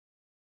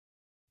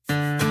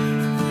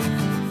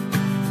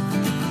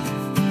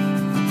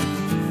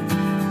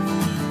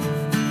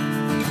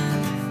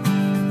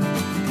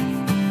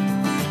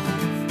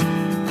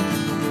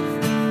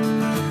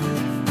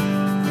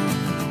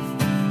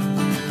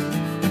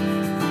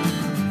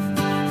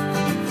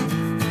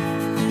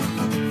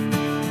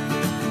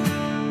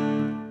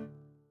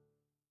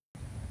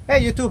Hey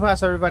YouTube,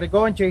 how's everybody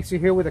going? JC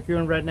here with the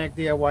𝐬𝐚 Redneck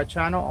DIY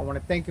channel. I want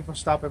to thank you for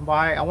stopping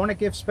by. I want to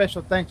give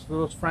special thanks to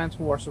those friends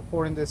who are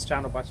supporting this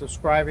channel by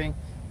subscribing.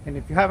 And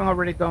if you haven't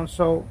already done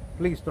so,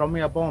 please throw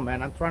me a bone,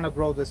 man. I'm trying to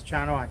grow this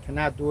channel. I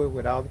cannot do it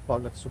without the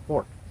public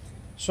support.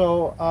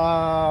 So,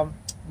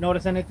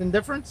 notice anything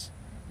different?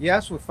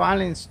 Yes, we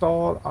finally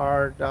installed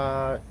our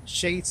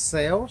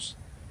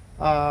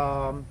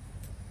𝐬𝐚𝐢𝐥𝐬.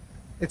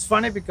 It's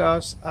funny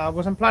because I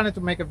wasn't planning to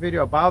make a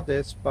video about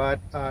this, but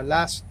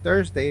last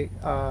Thursday,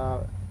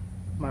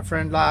 my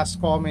friend last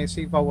called me and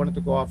see if I wanted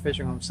to go out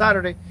fishing on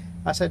Saturday.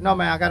 I said, no,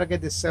 man, I got to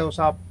get this 𝐬𝐚𝐢𝐥𝐬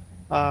up.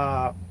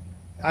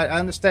 I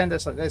understand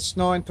that it's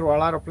snowing through a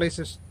lot of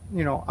places,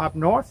 you know, up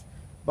north,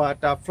 but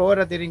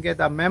Florida didn't get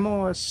that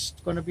memo. It's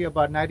going to be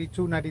about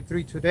 92,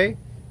 93 today,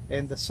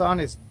 and the sun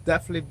is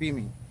definitely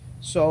beaming.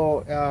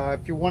 So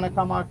if you want to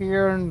come out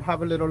here and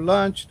have a little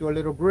lunch, do a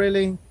little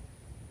grilling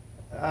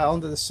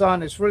under the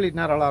sun, it's really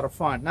not a lot of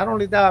fun. Not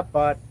only that,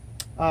 but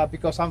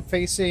because I'm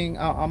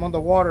on the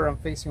water, I'm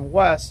facing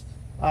west,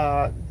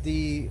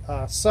 the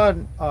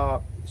sun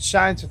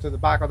shines into the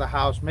back of the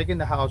house, making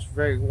the house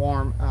very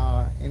warm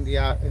in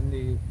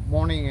the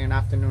morning and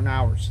afternoon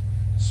hours.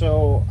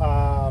 So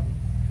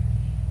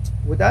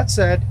with that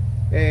said,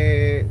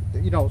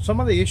 you know, some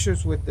of the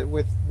issues with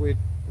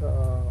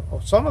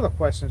or some of the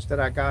questions that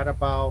I got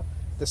about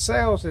the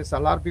𝐬𝐚𝐢𝐥𝐬 is a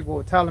lot of people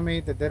were telling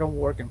me that they don't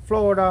work in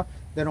Florida,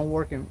 they don't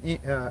work in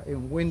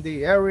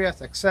windy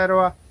areas,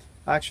 etc.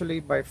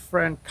 Actually, my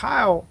friend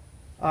Kyle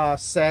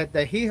said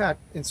that he had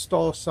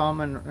installed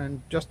some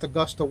and just a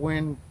gust of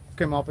wind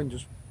came up and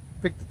just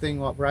picked the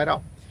thing up right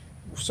up.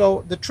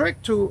 So the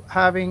trick to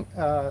having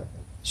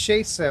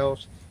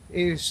𝐬𝐚𝐢𝐥𝐬s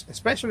is,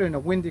 especially in the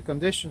windy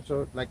conditions,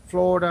 so like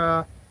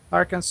Florida,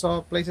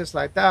 Arkansas, places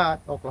like that,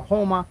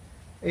 Oklahoma,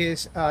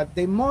 is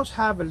they must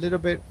have a little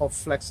bit of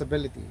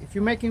flexibility. If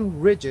you're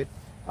making rigid,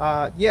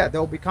 yeah,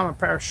 they'll become a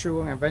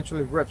parachute and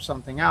eventually rip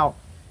something out.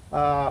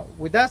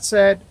 With that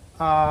said,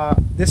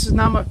 this is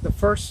not the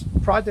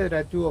first project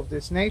I do of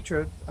this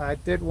nature. I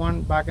did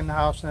one back in the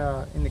house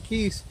in the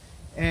Keys,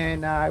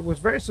 and it was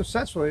very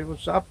successful. It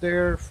was up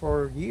there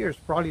for years,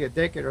 probably a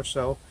decade or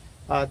so.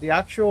 The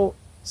actual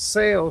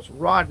𝐬𝐚𝐢𝐥𝐬s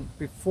run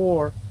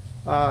before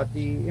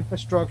the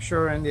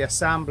infrastructure and the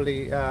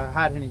assembly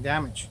had any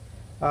damage.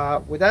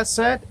 With that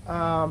said,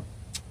 I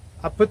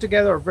put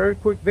together a very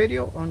quick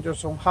video on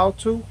how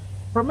to.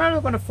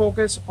 Primarily going to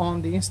focus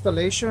on the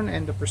installation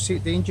and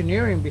the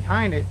engineering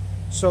behind it,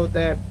 so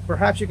that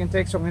perhaps you can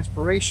take some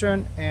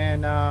inspiration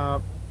and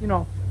you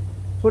know,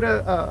 put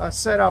a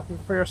setup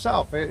for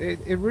yourself.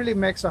 It really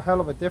makes a hell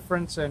of a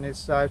difference, and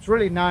it's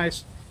really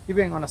nice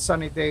even on a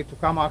sunny day to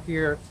come out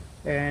here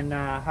and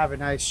have a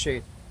nice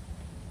shade.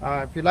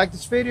 If you like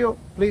this video,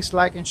 please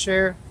like and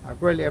share. I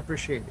greatly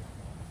appreciate it.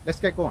 Let's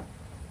get going.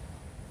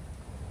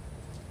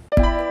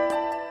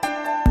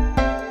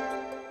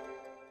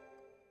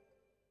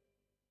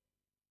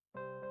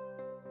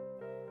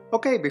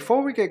 Okay,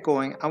 before we get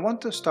going, I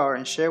want to start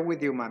and share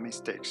with you my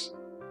mistakes.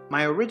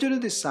 My original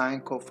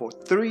design called for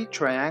 3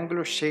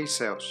 triangular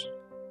𝐬𝐚𝐢𝐥𝐬s,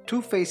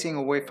 2 facing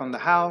away from the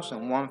house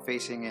and 1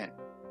 facing in.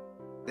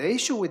 The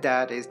issue with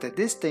that is that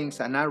these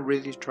things are not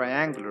really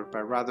triangular,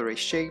 but rather a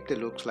shape that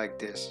looks like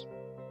this.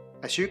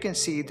 As you can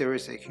see, there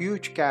is a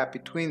huge gap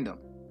between them.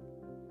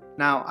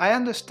 Now, I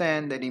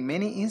understand that in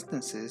many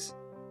instances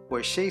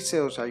where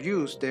𝐬𝐚𝐢𝐥𝐬s are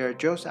used, they are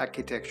just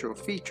architectural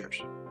features.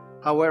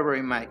 However,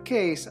 in my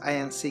case, I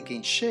am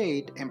seeking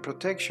shade and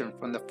protection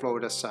from the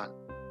Florida sun.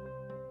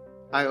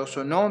 I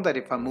also know that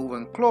if I move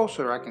in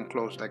closer, I can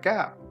close the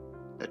gap.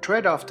 The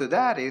trade-off to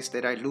that is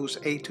that I lose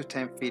 8 to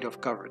 10 feet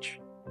of coverage.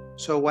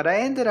 So what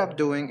I ended up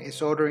doing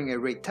is ordering a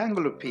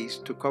rectangular piece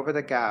to cover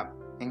the gap,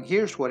 and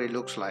here's what it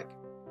looks like.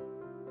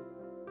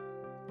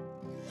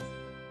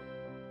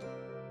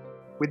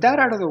 With that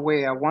out of the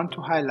way, I want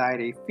to highlight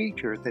a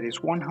feature that is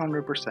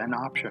 100%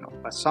 optional,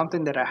 but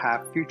something that I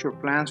have future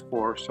plans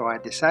for, so I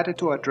decided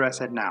to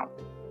address it now.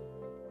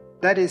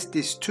 That is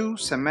these 2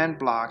 cement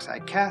blocks I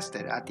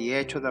casted at the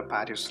edge of the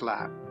patio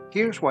slab.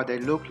 Here's what they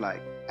look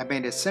like. I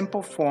made a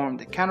simple form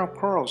that kind of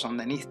curls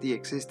underneath the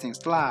existing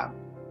slab,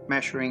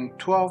 measuring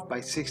 12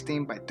 by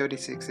 16 by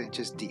 36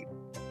 inches deep.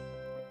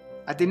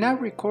 I did not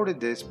record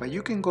this, but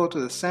you can go to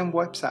the same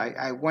website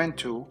I went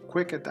to,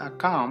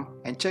 Cricut.com,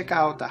 and check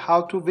out the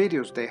how-to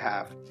videos they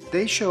have.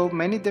 They show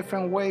many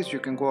different ways you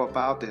can go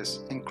about this,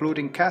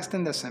 including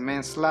casting the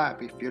cement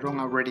slab if you don't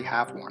already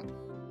have one.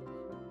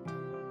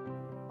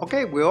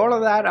 Okay, with all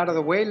of that out of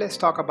the way, let's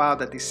talk about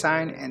the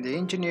design and the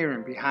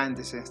engineering behind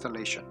this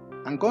installation.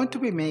 I'm going to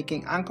be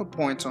making anchor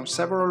points on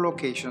several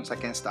locations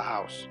against the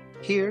house,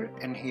 here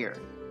and here.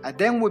 I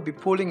then will be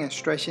pulling and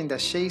stretching the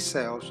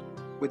𝐬𝐚𝐢𝐥𝐬s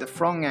with the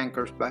front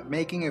anchors by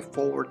making a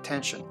forward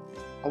tension.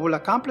 I will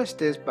accomplish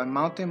this by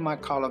mounting my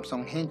columns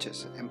on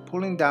hinges and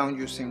pulling down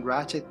using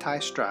ratchet tie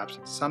straps,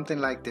 something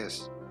like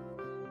this.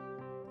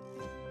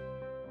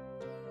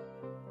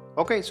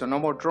 Okay, so no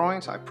more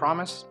drawings, I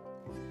promise.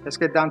 Let's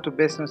get down to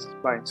business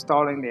by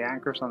installing the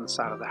anchors on the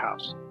side of the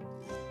house.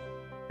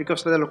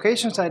 Because the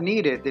locations I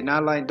needed did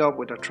not line up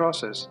with the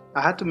trusses,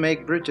 I had to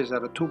make bridges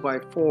out of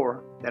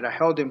 2x4 that I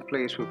held in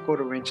place with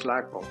 1/4-inch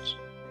lag bolts.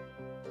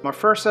 My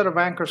first set of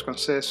anchors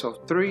consists of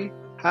 3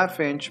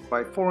 1/2-inch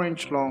by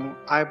 4-inch long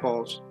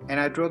eyebolts, and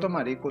I drilled them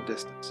at equal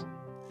distance.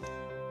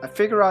 I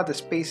figured out the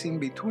spacing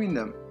between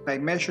them by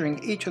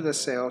measuring each of the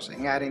sails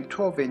and adding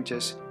 12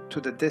 inches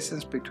to the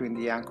distance between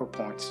the anchor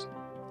points.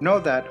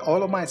 Note that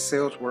all of my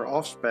sails were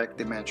off-spec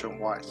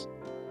dimension-wise.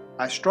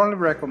 I strongly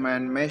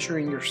recommend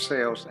measuring your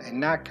sails and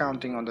not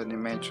counting on the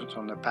dimensions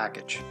on the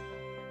package.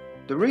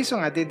 The reason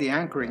I did the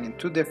anchoring in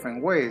 2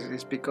 different ways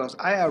is because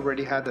I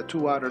already had the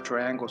 2 outer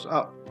triangles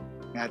up,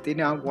 and I did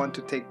not want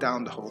to take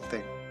down the whole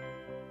thing.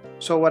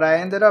 So what I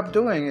ended up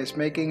doing is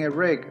making a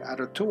rig out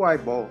of 2 eye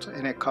bolts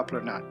and a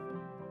coupler nut.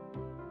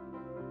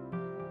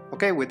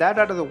 Okay, with that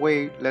out of the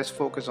way, let's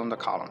focus on the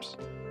columns.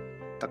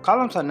 The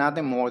columns are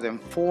nothing more than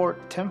 4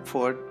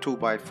 10-foot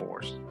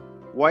 2x4s.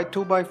 Why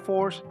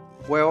 2x4s?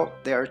 Well,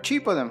 they are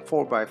cheaper than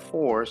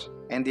 4x4s,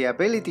 and the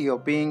ability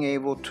of being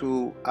able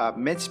to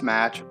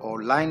mismatch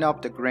or line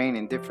up the grain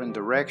in different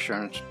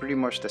directions, pretty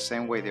much the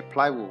same way the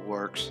plywood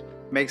works,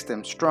 makes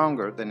them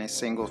stronger than a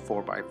single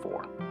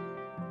 4x4.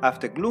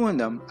 After gluing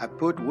them, I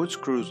put wood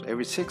screws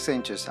every 6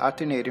 inches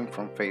alternating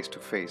from face to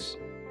face.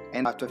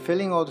 And after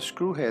filling all the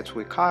screw heads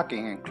with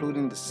caulking,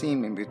 including the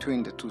seam in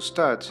between the 2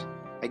 studs,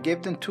 I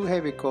gave them 2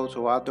 heavy coats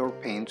of outdoor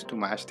paints to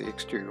match the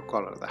exterior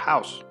color of the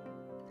house.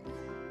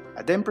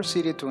 I then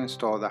proceeded to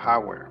install the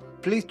hardware.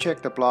 Please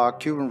check the blog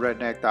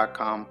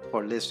CubanRedneck.com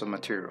for a list of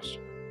materials,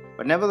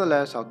 but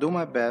nevertheless I'll do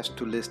my best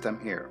to list them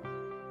here.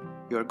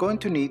 You are going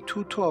to need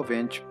 2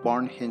 12-inch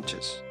barn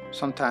hinges,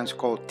 sometimes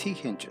called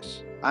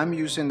T-hinges. I'm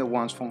using the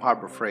ones from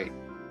Harbor Freight.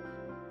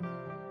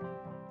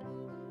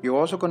 You're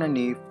also going to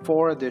need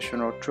 4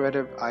 additional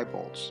threaded eye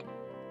bolts.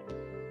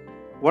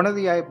 One of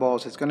the eye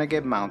bolts is going to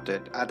get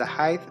mounted at the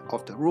height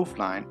of the roof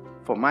line,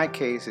 for my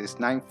case is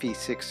 9 feet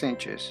 6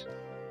 inches,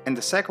 and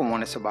the second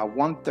one is about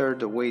 1/3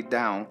 the way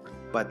down,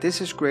 but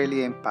this is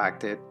greatly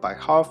impacted by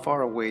how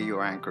far away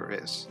your anchor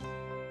is.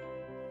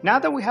 Now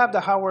that we have the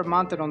hardware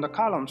mounted on the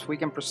columns, we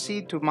can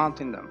proceed to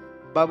mounting them.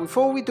 But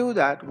before we do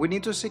that, we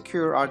need to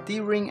secure our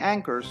D-ring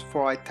anchors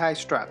for our tie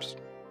straps.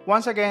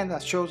 Once again, I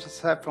chose a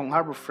set from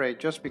Harbor Freight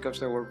just because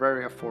they were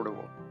very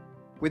affordable.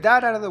 With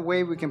that out of the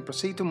way, we can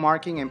proceed to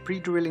marking and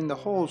pre-drilling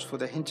the holes for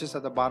the hinges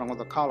at the bottom of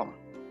the column.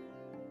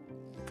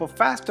 For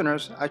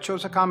fasteners, I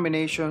chose a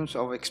combination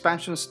of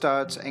expansion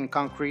studs and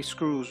concrete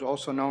screws,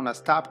 also known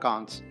as top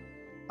guns.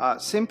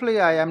 Simply,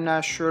 I am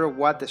not sure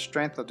what the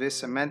strength of this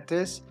cement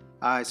is.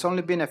 It's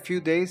only been a few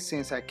days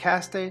since I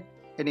cast it,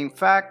 and in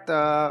fact,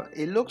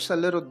 it looks a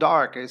little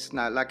dark. It's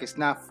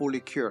not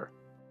fully cured.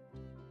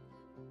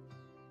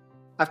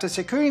 After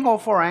securing all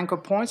 4 anchor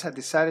points, I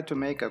decided to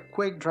make a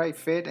quick dry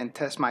fit and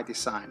test my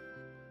design.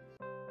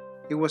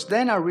 It was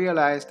then I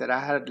realized that I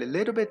had a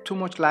little bit too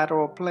much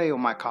lateral play on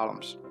my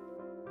columns.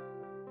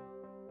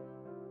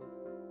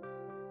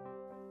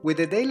 With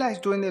the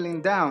daylights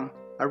dwindling down,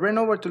 I ran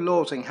over to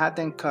Lowe's and had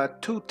them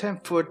cut 2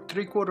 10-foot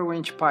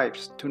 3/4-inch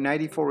pipes to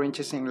 94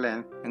 inches in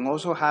length, and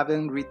also have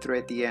them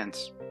rethread the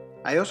ends.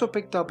 I also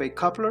picked up a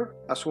coupler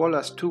as well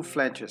as 2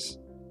 flanges.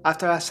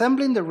 After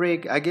assembling the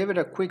rig, I gave it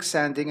a quick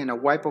sanding and a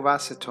wipe of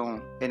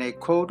acetone and a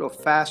coat of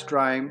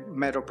fast-drying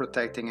metal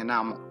protecting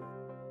enamel.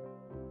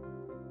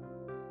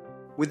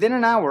 Within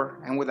an hour,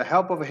 and with the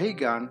help of a heat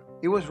gun,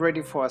 it was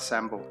ready for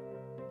assembly.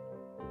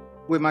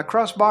 With my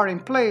crossbar in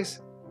place,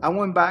 I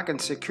went back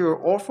and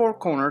secured all 4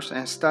 corners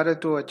and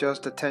started to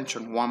adjust the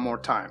tension one more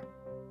time.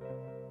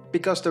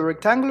 Because the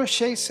rectangular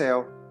shade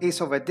sail is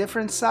of a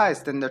different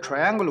size than the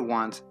triangular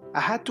ones,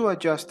 I had to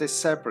adjust this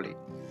separately.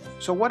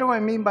 So what do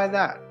I mean by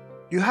that?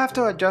 You have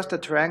to adjust the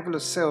triangular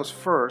sails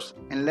first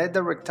and let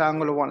the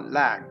rectangular one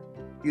lag.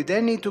 You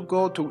then need to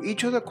go to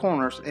each of the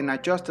corners and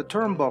adjust the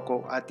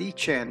turnbuckle at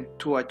each end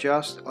to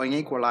adjust and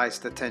equalize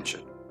the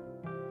tension.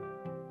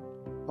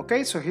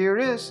 Okay, so here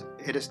it is.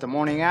 It is the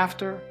morning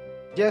after.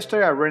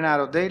 Yesterday I ran out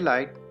of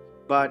daylight,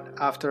 but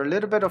after a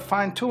little bit of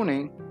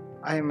fine-tuning,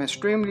 I am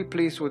extremely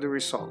pleased with the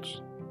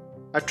results.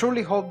 I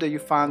truly hope that you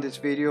found this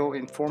video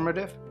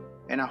informative,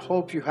 and I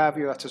hope you have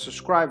you as a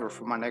subscriber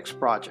for my next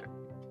project.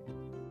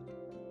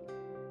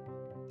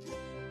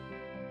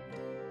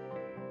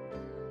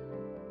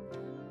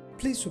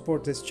 Please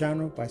support this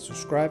channel by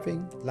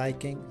subscribing,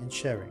 liking, and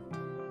sharing.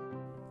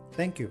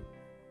 Thank you.